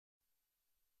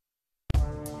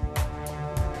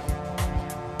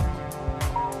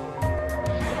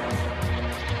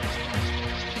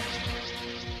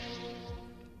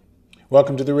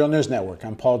Welcome to the Real News Network.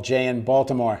 I'm Paul Jay in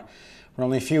Baltimore. We're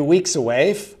only a few weeks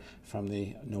away from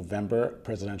the November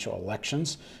presidential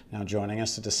elections. Now joining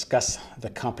us to discuss the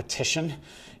competition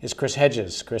is Chris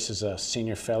Hedges. Chris is a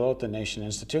senior fellow at the Nation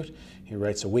Institute. He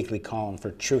writes a weekly column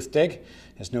for Truthdig.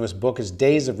 His newest book is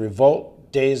Days of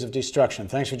Revolt, Days of Destruction.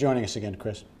 Thanks for joining us again,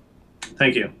 Chris.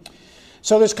 Thank you.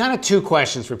 So there's kind of two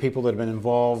questions for people that have been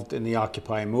involved in the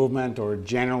Occupy movement or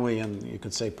generally in, you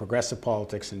could say, progressive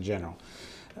politics in general.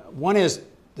 One is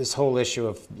this whole issue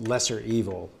of lesser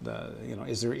evil.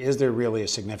 Is there really a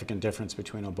significant difference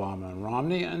between Obama and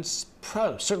Romney? And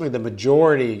certainly the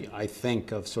majority, I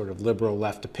think, of sort of liberal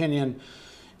left opinion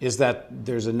is that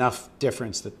there's enough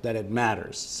difference that it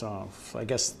matters. So I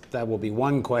guess that will be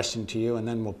one question to you, and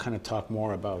then we'll kind of talk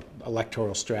more about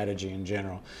electoral strategy in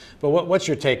general. But what's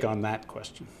your take on that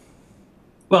question?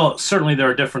 Well, certainly there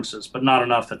are differences, but not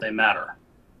enough that they matter.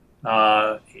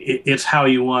 It's how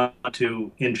you want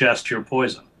to ingest your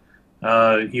poison.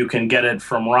 You can get it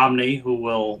from Romney, who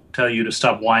will tell you to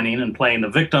stop whining and playing the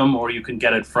victim, or you can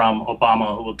get it from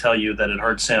Obama, who will tell you that it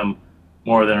hurts him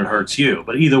more than it hurts you.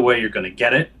 But either way, you're going to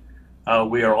get it.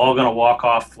 We are all going to walk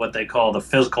off what they call the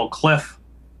physical cliff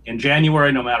in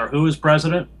January, no matter who is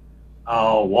president.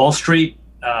 Wall Street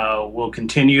will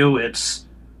continue its,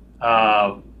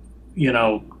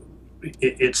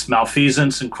 its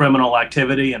malfeasance and criminal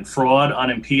activity and fraud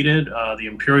unimpeded. The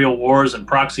imperial wars and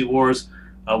proxy wars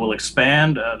will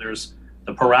expand. There's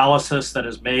the paralysis that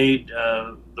has made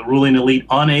the ruling elite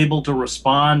unable to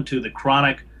respond to the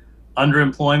chronic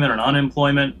underemployment and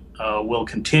unemployment will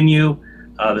continue.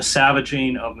 The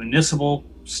savaging of municipal,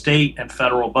 state, and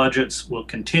federal budgets will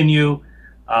continue.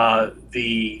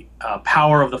 The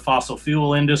power of the fossil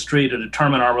fuel industry to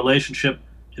determine our relationship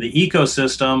to the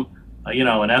ecosystem,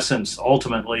 in essence,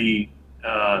 ultimately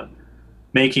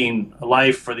making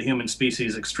life for the human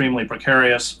species extremely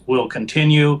precarious, will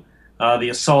continue. The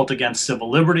assault against civil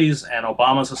liberties and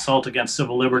Obama's assault against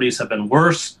civil liberties have been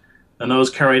worse than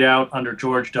those carried out under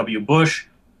George W. Bush,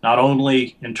 not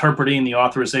only interpreting the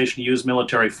Authorization to Use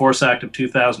Military Force Act of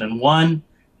 2001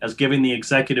 as giving the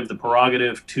executive the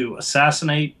prerogative to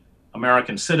assassinate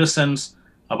American citizens,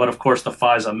 but of course the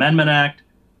FISA Amendment Act,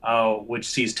 which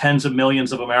sees tens of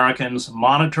millions of Americans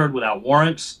monitored without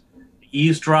warrants,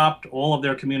 eavesdropped, all of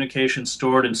their communications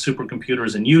stored in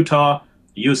supercomputers in Utah,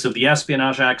 the use of the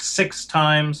Espionage Act 6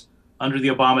 times under the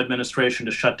Obama administration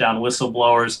to shut down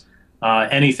whistleblowers,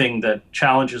 anything that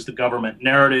challenges the government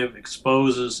narrative,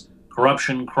 exposes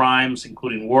corruption, crimes,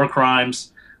 including war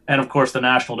crimes, and of course the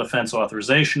National Defense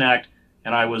Authorization Act.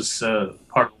 And I was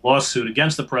part of a lawsuit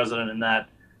against the president in that,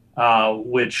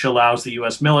 which allows the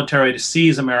U.S. military to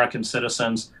seize American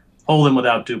citizens, hold them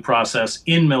without due process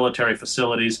in military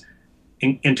facilities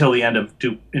until the end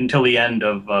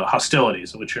of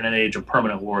hostilities, which are in an age of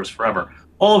permanent wars forever.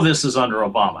 All of this is under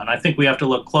Obama, and I think we have to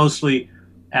look closely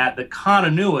at the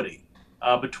continuity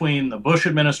between the Bush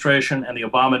administration and the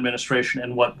Obama administration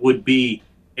and what would be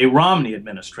a Romney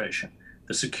administration.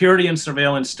 The security and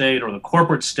surveillance state, or the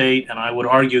corporate state, and I would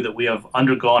argue that we have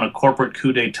undergone a corporate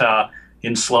coup d'etat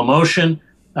in slow motion,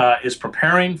 is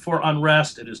preparing for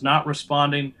unrest. It is not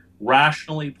responding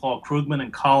rationally. Paul Krugman,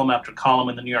 in column after column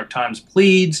in the New York Times,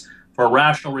 pleads for a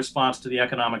rational response to the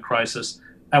economic crisis,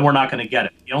 and we're not going to get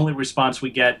it. The only response we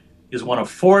get is one of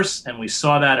force, and we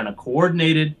saw that in a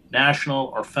coordinated national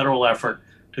or federal effort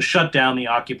to shut down the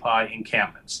Occupy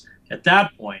encampments. At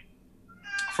that point,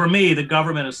 for me, the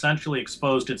government essentially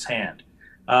exposed its hand.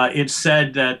 It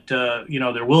said that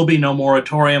there will be no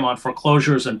moratorium on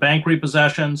foreclosures and bank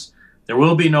repossessions. There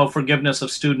will be no forgiveness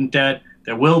of student debt.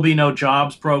 There will be no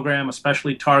jobs program,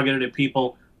 especially targeted at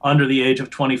people under the age of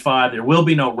 25. There will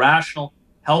be no rational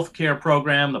health care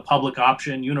program, the public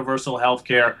option, universal health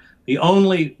care. The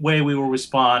only way we will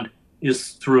respond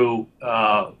is through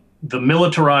the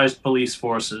militarized police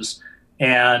forces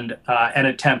and an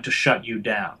attempt to shut you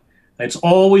down. It's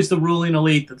always the ruling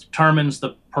elite that determines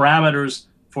the parameters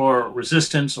for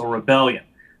resistance or rebellion.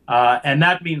 And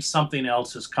that means something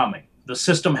else is coming. The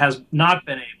system has not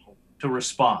been able to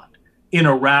respond in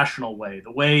a rational way,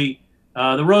 the way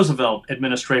the Roosevelt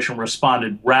administration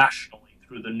responded rationally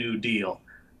through the New Deal.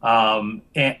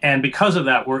 And because of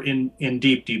that, we're in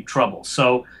deep, deep trouble.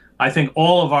 So I think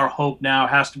all of our hope now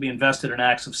has to be invested in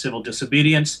acts of civil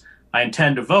disobedience. I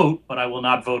intend to vote, but I will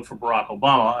not vote for Barack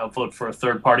Obama. I'll vote for a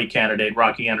third-party candidate,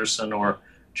 Rocky Anderson or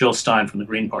Jill Stein from the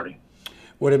Green Party.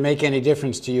 Would it make any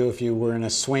difference to you if you were in a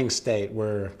swing state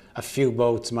where a few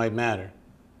votes might matter?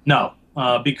 No,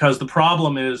 because the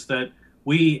problem is that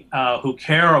we who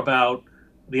care about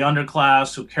the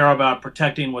underclass, who care about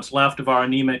protecting what's left of our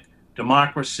anemic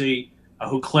democracy,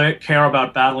 who care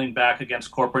about battling back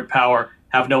against corporate power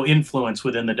have no influence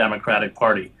within the Democratic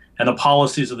Party. And the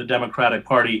policies of the Democratic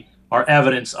Party are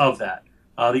evidence of that.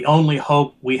 The only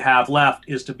hope we have left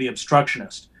is to be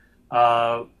obstructionist.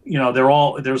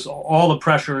 There's all the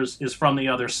pressure is from the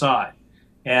other side.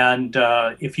 And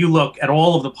if you look at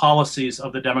all of the policies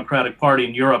of the Democratic Party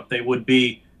in Europe, they would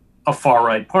be a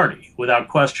far-right party, without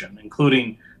question,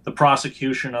 including the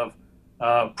prosecution of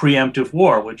preemptive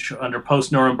war, which under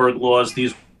post-Nuremberg laws,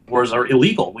 these wars are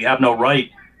illegal. We have no right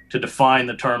to define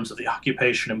the terms of the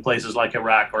occupation in places like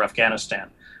Iraq or Afghanistan.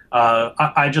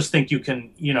 I just think you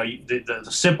can, the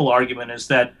simple argument is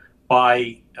that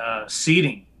by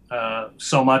ceding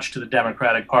so much to the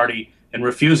Democratic Party and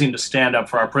refusing to stand up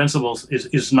for our principles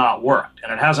is not worked,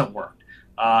 and it hasn't worked.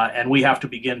 And we have to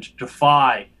begin to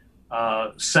defy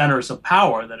centers of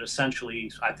power that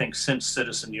essentially, I think, since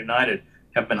Citizens United,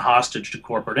 have been hostage to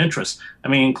corporate interests. I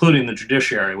mean, including the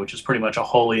judiciary, which is pretty much a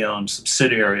wholly owned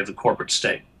subsidiary of the corporate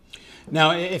state.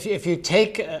 Now, if you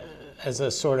take as a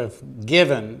sort of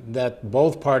given that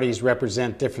both parties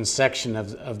represent different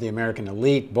sections of the American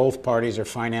elite, both parties are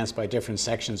financed by different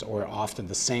sections or often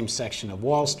the same section of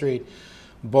Wall Street,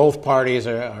 both parties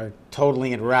are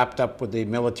totally wrapped up with the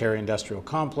military-industrial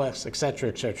complex, et cetera,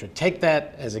 et cetera. Take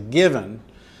that as a given.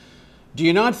 Do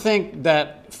you not think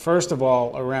that, first of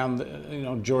all,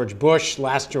 around George Bush,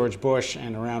 last George Bush,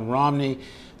 and around Romney,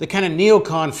 the kind of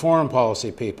neocon foreign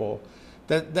policy people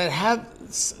that have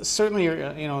certainly,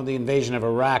 the invasion of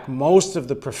Iraq, most of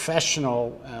the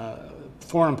professional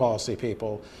foreign policy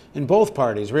people in both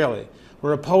parties really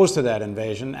were opposed to that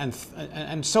invasion,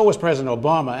 and so was President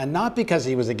Obama, and not because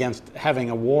he was against having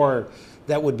a war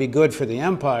that would be good for the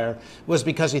empire, was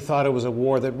because he thought it was a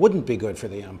war that wouldn't be good for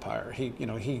the empire.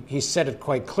 He said it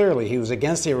quite clearly. He was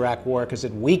against the Iraq war because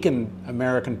it weakened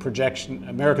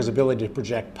America's ability to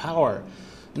project power,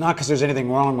 not because there's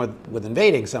anything wrong with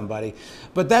invading somebody.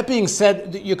 But that being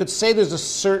said, you could say there's a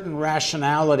certain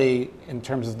rationality in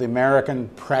terms of the American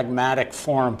pragmatic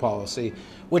foreign policy,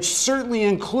 which certainly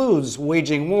includes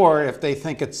waging war if they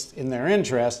think it's in their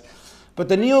interest. But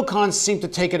the neocons seem to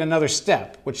take it another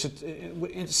step, which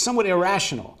is somewhat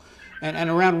irrational. And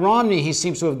around Romney, he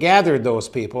seems to have gathered those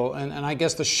people. And I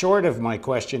guess the short of my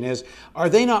question is, are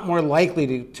they not more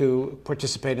likely to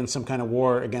participate in some kind of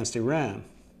war against Iran?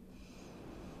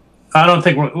 I don't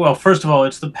think well, first of all,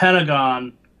 it's the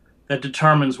Pentagon that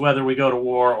determines whether we go to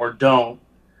war or don't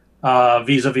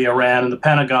vis-a-vis Iran. And the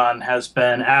Pentagon has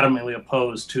been adamantly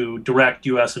opposed to direct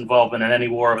U.S. involvement in any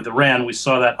war with Iran. We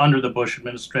saw that under the Bush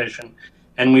administration,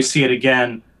 and we see it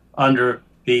again under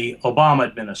the Obama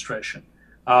administration.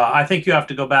 I think you have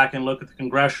to go back and look at the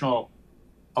congressional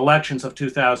elections of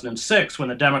 2006 when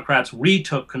the Democrats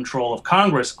retook control of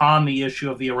Congress on the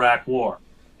issue of the Iraq war.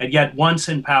 And yet, once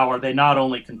in power, they not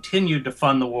only continued to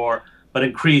fund the war, but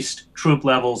increased troop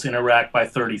levels in Iraq by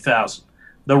 30,000.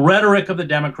 The rhetoric of the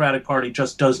Democratic Party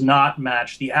just does not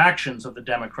match the actions of the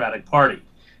Democratic Party.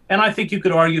 And I think you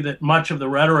could argue that much of the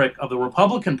rhetoric of the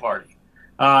Republican Party,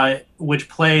 which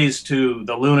plays to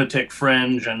the lunatic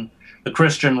fringe and the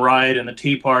Christian right and the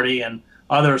Tea Party and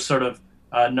other sort of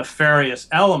nefarious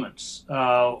elements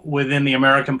within the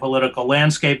American political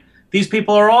landscape, these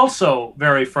people are also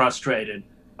very frustrated.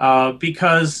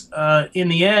 Because in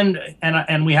the end,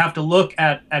 and we have to look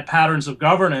at patterns of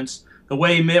governance, the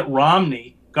way Mitt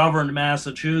Romney governed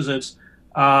Massachusetts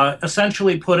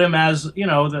essentially put him as,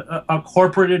 a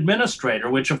corporate administrator,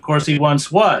 which of course he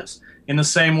once was, in the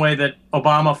same way that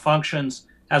Obama functions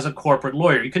as a corporate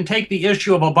lawyer. You can take the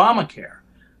issue of Obamacare.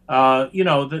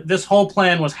 This whole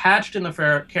plan was hatched in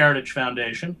the Heritage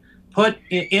Foundation, put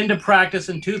into practice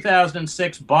in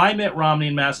 2006 by Mitt Romney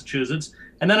in Massachusetts,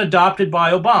 and then adopted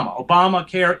by Obama.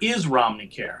 Obamacare is Romney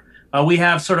care. We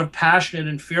have sort of passionate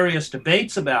and furious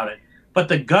debates about it, but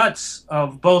the guts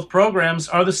of both programs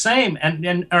are the same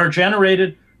and are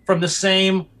generated from the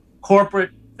same corporate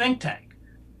think tank.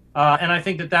 And I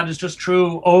think that is just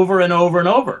true over and over and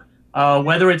over.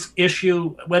 Whether it's the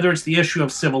issue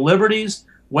of civil liberties,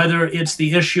 whether it's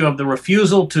the issue of the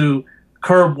refusal to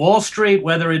curb Wall Street,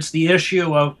 whether it's the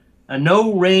issue of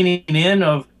no reining in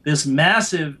of this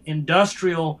massive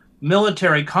industrial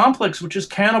military complex, which has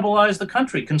cannibalized the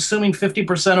country, consuming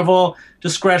 50% of all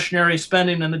discretionary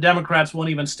spending, and the Democrats won't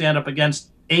even stand up against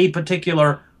a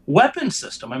particular weapon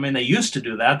system. I mean, they used to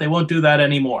do that. They won't do that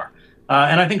anymore.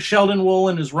 And I think Sheldon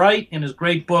Wolin is right in his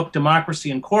great book, Democracy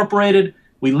Incorporated.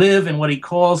 We live in what he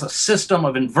calls a system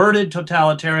of inverted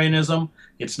totalitarianism.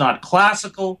 It's not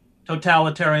classical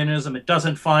totalitarianism. It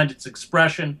doesn't find its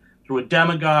expression through a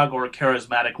demagogue or a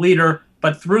charismatic leader,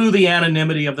 but through the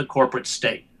anonymity of the corporate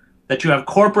state. That you have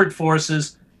corporate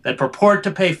forces that purport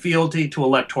to pay fealty to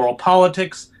electoral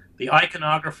politics, the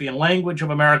iconography and language of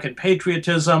American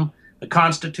patriotism, the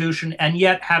Constitution, and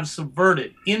yet have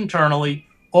subverted internally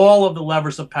all of the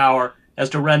levers of power as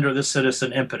to render the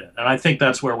citizen impotent. And I think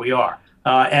that's where we are.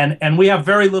 And we have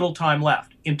very little time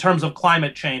left in terms of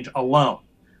climate change alone.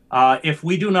 If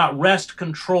we do not wrest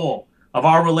control of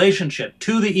our relationship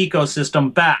to the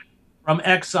ecosystem back from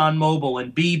ExxonMobil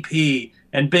and BP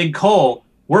and Big Coal,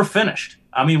 we're finished.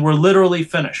 I mean, we're literally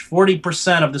finished.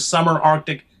 40% of the summer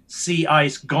Arctic sea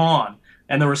ice gone.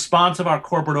 And the response of our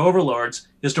corporate overlords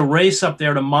is to race up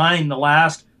there to mine the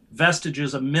last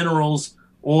vestiges of minerals,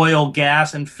 oil,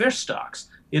 gas, and fish stocks.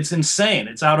 It's insane.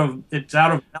 It's out of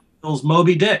Melville's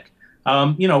Moby Dick.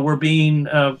 We're being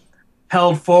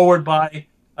held forward by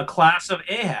a class of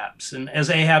Ahabs. And as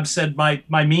Ahab said, my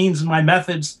means and my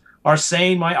methods are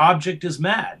sane, my object is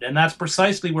mad. And that's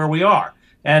precisely where we are.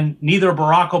 And neither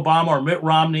Barack Obama or Mitt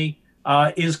Romney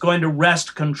is going to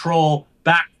wrest control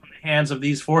back from the hands of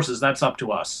these forces. That's up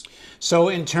to us. So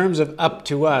in terms of up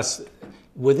to us,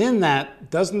 within that,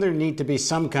 doesn't there need to be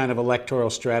some kind of electoral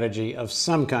strategy of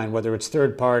some kind, whether it's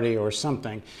third party or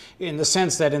something, in the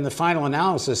sense that in the final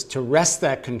analysis, to wrest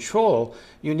that control,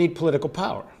 you need political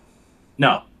power?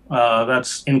 No,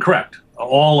 that's incorrect.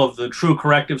 All of the true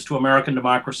correctives to American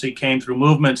democracy came through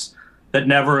movements that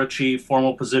never achieved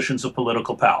formal positions of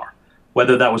political power,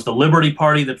 whether that was the Liberty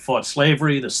Party that fought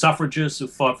slavery, the suffragists who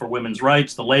fought for women's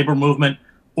rights, the labor movement,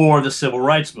 or the civil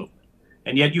rights movement.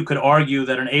 And yet you could argue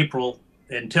that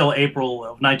until April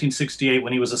of 1968,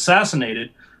 when he was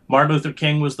assassinated, Martin Luther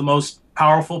King was the most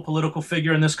powerful political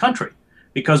figure in this country,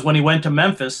 because when he went to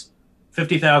Memphis,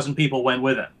 50,000 people went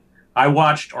with him. I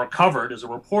watched or covered as a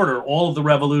reporter all of the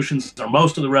revolutions, or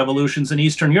most of the revolutions in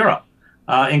Eastern Europe,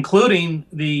 including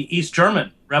the East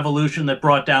German revolution that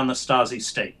brought down the Stasi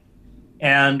state.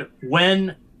 And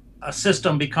when a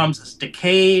system becomes as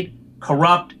decayed,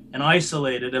 corrupt, and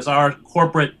isolated as our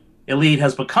corporate elite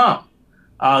has become,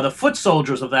 the foot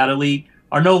soldiers of that elite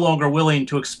are no longer willing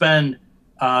to expend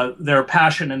their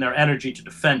passion and their energy to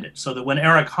defend it. So that when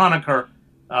Erich Honecker,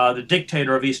 the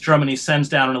dictator of East Germany, sends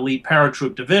down an elite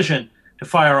paratroop division to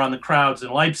fire on the crowds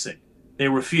in Leipzig, they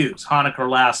refuse. Honecker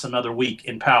lasts another week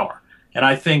in power. And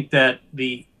I think that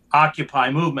the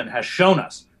Occupy movement has shown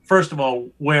us, first of all,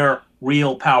 where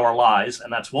real power lies,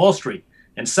 and that's Wall Street.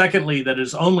 And secondly, that it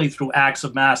is only through acts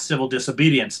of mass civil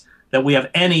disobedience that we have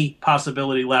any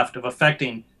possibility left of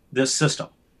affecting this system.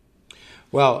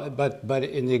 Well, but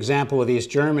in the example of East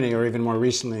Germany, or even more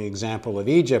recently, the example of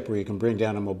Egypt, where you can bring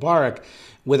down a Mubarak,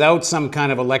 without some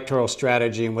kind of electoral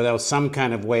strategy and without some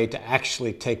kind of way to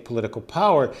actually take political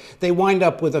power, they wind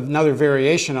up with another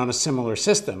variation on a similar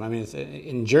system. I mean,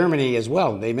 in Germany as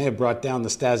well, they may have brought down the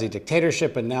Stasi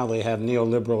dictatorship, and now they have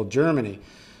neoliberal Germany.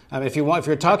 I mean, if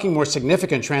you're talking more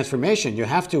significant transformation, you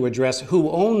have to address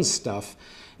who owns stuff,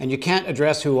 and you can't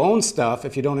address who owns stuff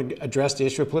if you don't address the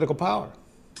issue of political power.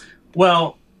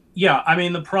 Well, yeah, I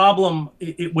mean, the problem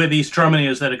with East Germany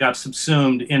is that it got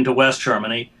subsumed into West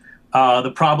Germany.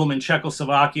 The problem in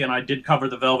Czechoslovakia, and I did cover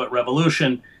the Velvet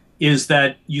Revolution, is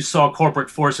that you saw corporate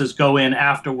forces go in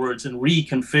afterwards and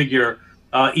reconfigure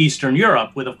Eastern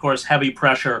Europe with, of course, heavy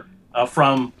pressure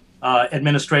from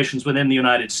administrations within the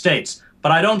United States.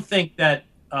 But I don't think that,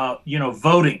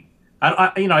 voting,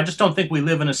 I just don't think we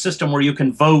live in a system where you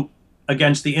can vote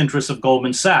against the interests of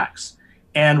Goldman Sachs.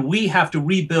 And we have to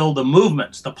rebuild the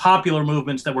movements, the popular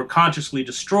movements that were consciously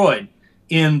destroyed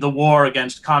in the war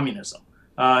against communism.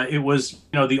 It was,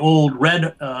 the old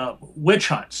red witch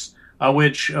hunts,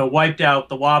 which wiped out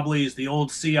the Wobblies, the old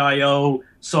CIO,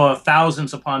 saw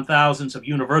thousands upon thousands of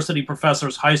university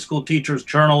professors, high school teachers,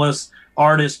 journalists,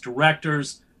 artists,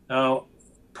 directors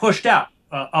pushed out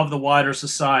of the wider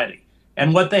society.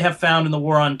 And what they have found in the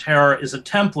war on terror is a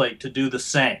template to do the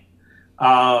same.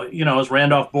 As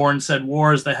Randolph Bourne said,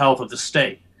 war is the health of the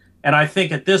state. And I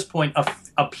think at this point,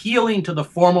 appealing to the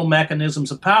formal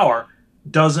mechanisms of power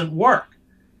doesn't work.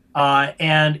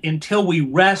 And until we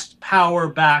wrest power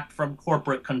back from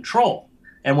corporate control,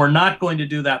 and we're not going to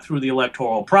do that through the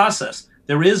electoral process,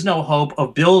 there is no hope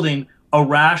of building a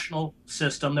rational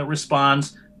system that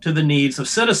responds to the needs of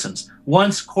citizens.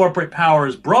 Once corporate power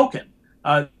is broken,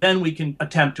 then we can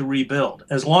attempt to rebuild.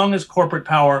 As long as corporate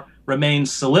power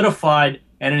remains solidified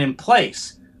and in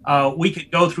place, we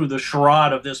could go through the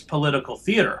charade of this political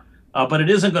theater, but it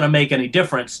isn't going to make any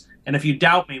difference. And if you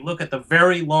doubt me, look at the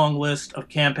very long list of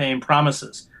campaign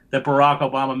promises that Barack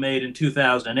Obama made in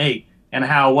 2008 and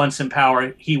how once in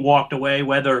power he walked away,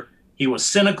 whether he was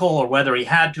cynical or whether he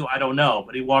had to, I don't know,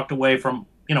 but he walked away from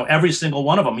every single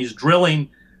one of them. He's drilling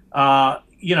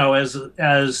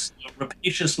as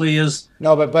rapaciously as.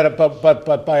 No,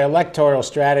 but by electoral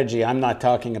strategy, I'm not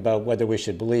talking about whether we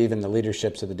should believe in the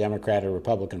leaderships of the Democrat or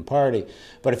Republican Party.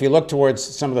 But if you look towards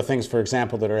some of the things, for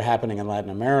example, that are happening in Latin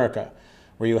America,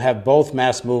 where you have both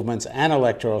mass movements and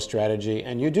electoral strategy,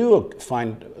 and you do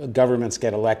find governments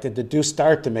get elected that do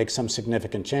start to make some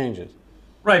significant changes.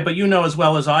 Right, but you know as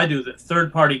well as I do that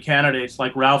third-party candidates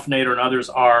like Ralph Nader and others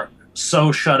are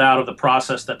so shut out of the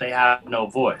process that they have no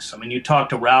voice. I mean, you talk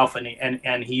to Ralph,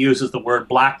 and he uses the word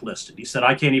blacklisted. He said,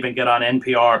 I can't even get on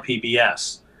NPR or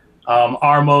PBS.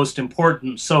 Our most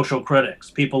important social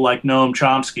critics, people like Noam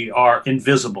Chomsky, are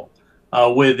invisible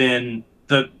within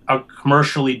the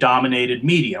commercially dominated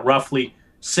media, roughly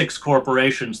 6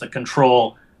 corporations that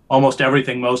control almost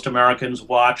everything most Americans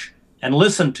watch and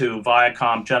listen to: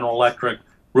 Viacom, General Electric,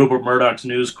 Rupert Murdoch's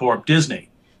News Corp, Disney.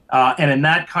 And in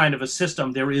that kind of a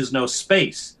system, there is no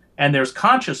space, and there's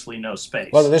consciously no space.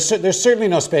 Well, there's certainly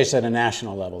no space at a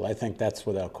national level. I think that's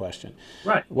without question.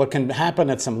 Right. What can happen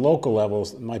at some local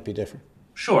levels might be different.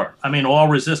 Sure. I mean, all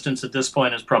resistance at this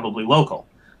point is probably local.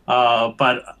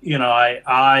 But,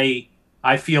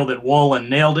 I feel that Wolin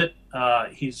nailed it.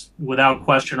 He's, without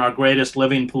question, our greatest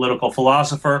living political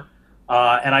philosopher.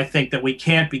 And I think that we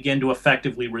can't begin to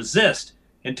effectively resist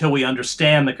until we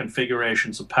understand the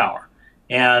configurations of power.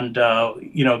 And,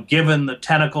 given the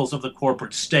tentacles of the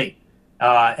corporate state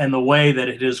and the way that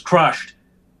it has crushed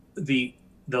the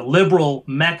liberal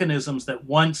mechanisms that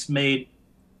once made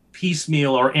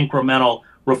piecemeal or incremental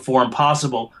reform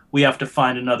possible, we have to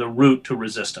find another route to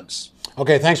resistance.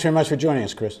 Okay, thanks very much for joining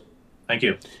us, Chris. Thank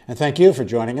you. And thank you for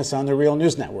joining us on the Real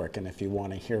News Network. And if you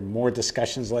want to hear more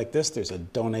discussions like this, there's a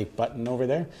donate button over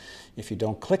there. If you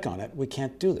don't click on it, we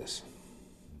can't do this.